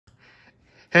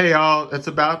Hey y'all, it's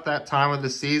about that time of the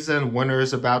season. Winter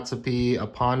is about to be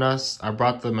upon us. I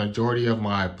brought the majority of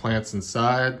my plants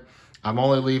inside. I'm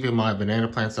only leaving my banana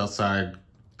plants outside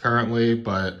currently,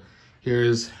 but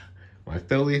here's my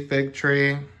Philly fig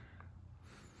tree.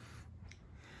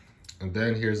 And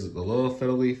then here's the little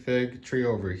Philly fig tree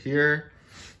over here.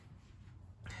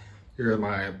 Here are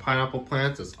my pineapple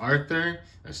plants. It's Arthur.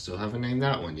 I still haven't named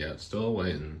that one yet, still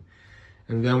waiting.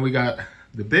 And then we got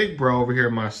the big bro over here,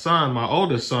 my son, my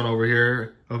oldest son over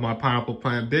here of my pineapple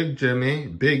plant, Big Jimmy,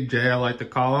 Big J, I like to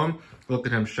call him. Look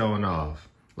at him showing off.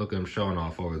 Look at him showing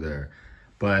off over there.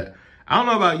 But I don't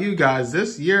know about you guys,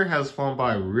 this year has flown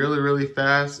by really, really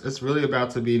fast. It's really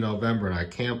about to be November and I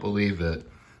can't believe it.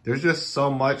 There's just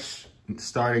so much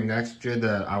starting next year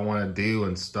that I want to do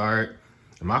and start.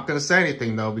 I'm not going to say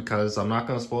anything though because I'm not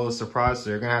going to spoil the surprise.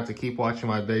 So you're going to have to keep watching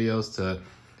my videos to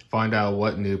find out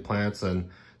what new plants and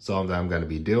so that I'm going to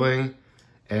be doing.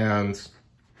 And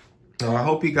I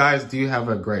hope you guys do have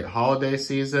a great holiday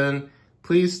season.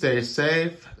 Please stay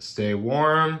safe, stay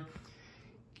warm.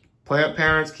 Plant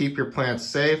parents, keep your plants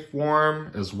safe,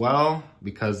 warm as well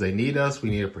because they need us.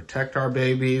 We need to protect our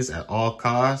babies at all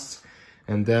costs.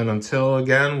 And then until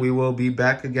again, we will be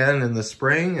back again in the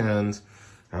spring and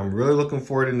I'm really looking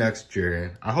forward to next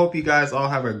year. I hope you guys all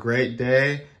have a great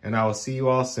day and I will see you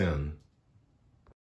all soon.